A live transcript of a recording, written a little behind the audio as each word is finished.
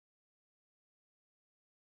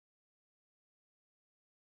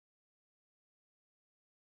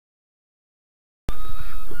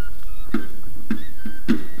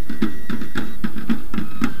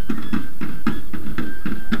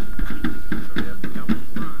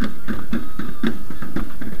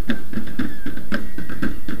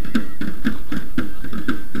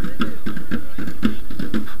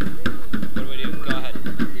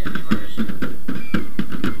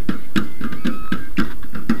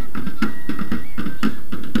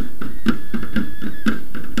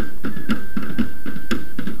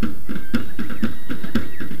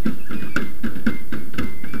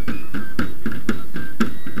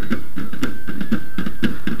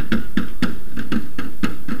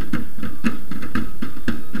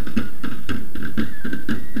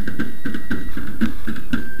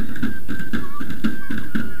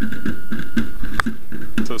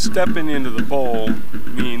stepping into the bowl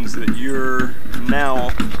means that you're now,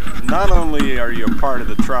 not only are you a part of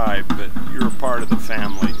the tribe, but you're a part of the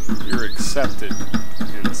family. You're accepted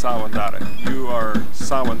in Sawandarik. You are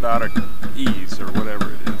Sawandarik-ese, or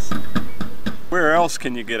whatever it is. Where else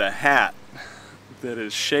can you get a hat that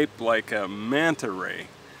is shaped like a manta ray?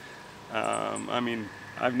 I mean,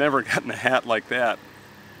 I've never gotten a hat like that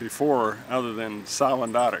before other than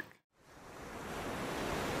Sawandarik.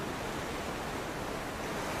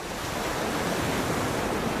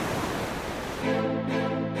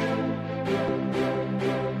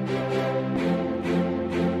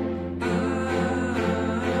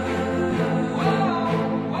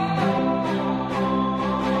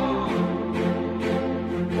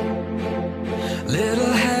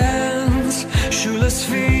 Little hands, shoeless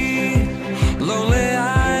feet, lonely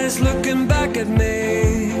eyes looking back at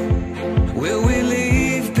me. Will we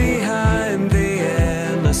leave behind the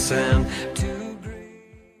innocent to grieve?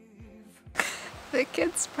 The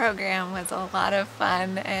kids program was a lot of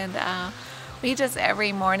fun, and we just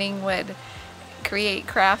every morning would create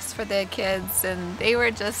crafts for the kids, and they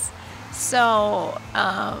were just so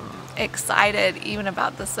excited even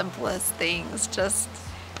about the simplest things.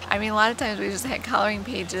 I mean, a lot of times we just had coloring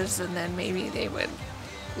pages, and then maybe they would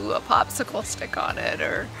glue a popsicle stick on it,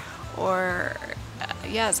 or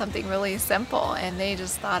yeah, something really simple, and they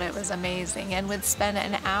just thought it was amazing and would spend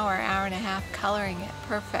an hour and a half coloring it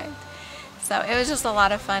perfect. So it was just a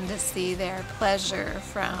lot of fun to see their pleasure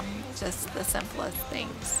from just the simplest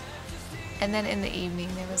things. And then in the evening,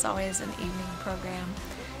 there was always an evening program.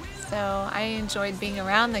 So I enjoyed being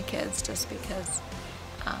around the kids just because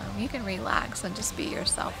you can relax and just be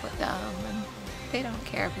yourself with them, and they don't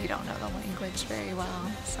care if you don't know the language very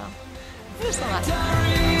well. So it was a lot of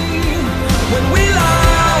fun. When we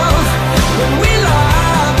love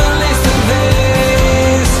the least of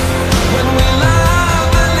these, when we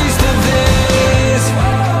love the least of these,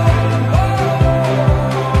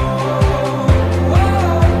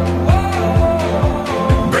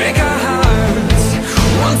 break our hearts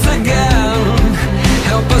once again,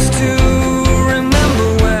 help us to remember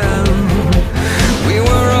when we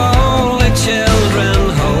were only children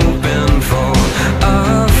hoping for a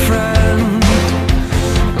friend.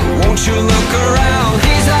 Won't you look around?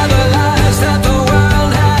 These are the lives that the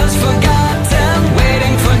world has forgotten,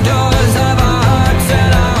 waiting for doors of our hearts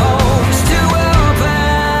and our homes to open.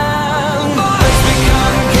 Boys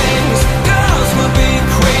become kings, girls will be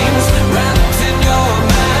queens, wrapped in your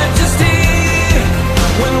majesty.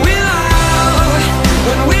 When we love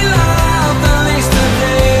the least of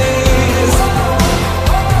these,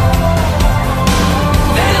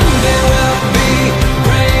 then they will be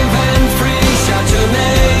brave and free. Shout your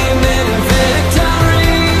name in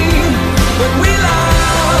victory. When we love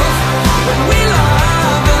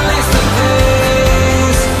the least of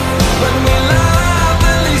these, when we love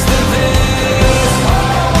the least of these,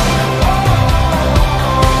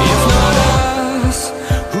 if not us,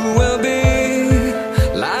 who will be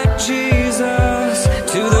like Jesus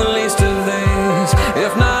to the least of these?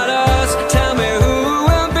 If not us, tell me who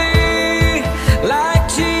will be like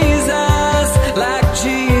Jesus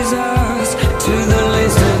to the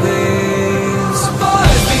least of these.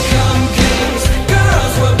 Boys become kings,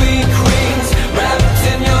 girls will be queens, wrapped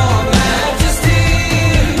in your majesty.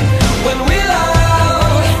 When we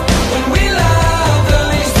love the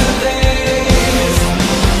least of these,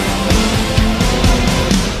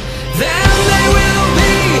 then they will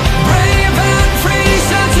be brave and free.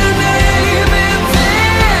 Shout your name in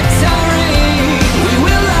victory. We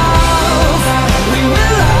will love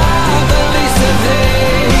the least of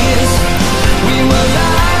these. We will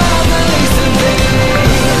love the least of these. We will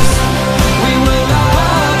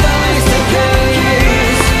love the least of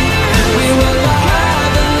these. We will love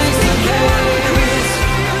the least of these.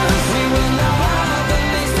 We will love the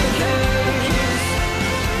least of these.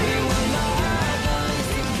 We will love the least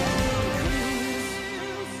of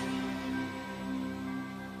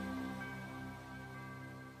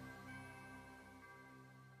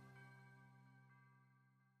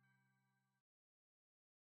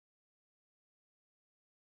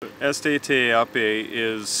SDTAP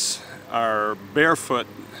is our barefoot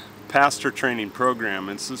pastor training program.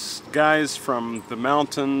 It's this guys from the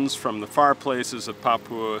mountains, from the far places of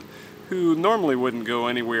Papua, who normally wouldn't go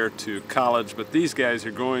anywhere to college, but these guys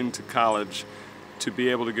are going to college to be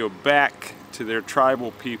able to go back to their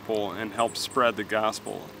tribal people and help spread the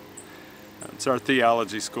gospel. It's our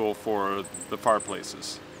theology school for the far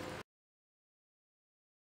places.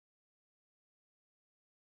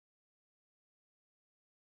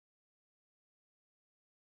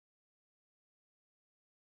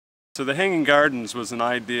 So the hanging gardens was an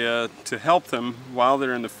idea to help them while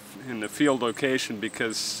they're in the field location,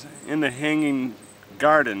 because in the hanging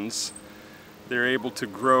gardens they're able to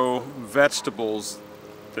grow vegetables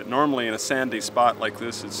that normally in a sandy spot like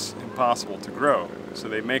this is impossible to grow. So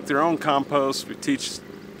they make their own compost. We teach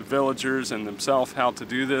the villagers and themselves how to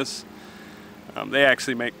do this. They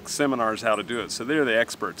actually make seminars how to do it, so they're the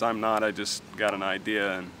experts. I'm not. I just got an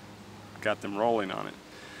idea and got them rolling on it.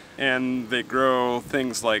 And they grow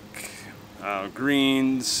things like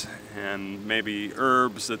greens and maybe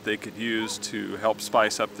herbs that they could use to help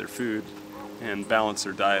spice up their food and balance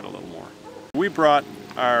their diet a little more. We brought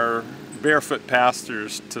our barefoot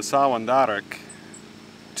pastors to Sawandarak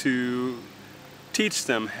to teach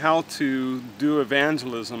them how to do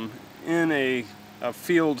evangelism in a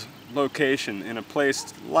field location, in a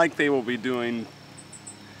place like they will be doing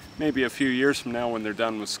maybe a few years from now when they're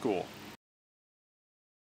done with school.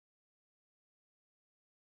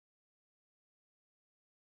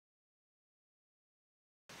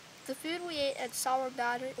 The food we ate at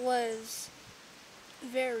Sawandarak was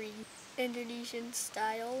very Indonesian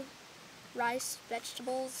style. Rice,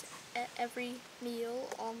 vegetables at every meal,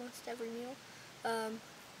 almost every meal.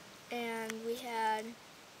 And we had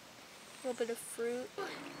a little bit of fruit.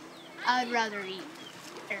 I'd rather eat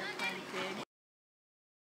airplane food.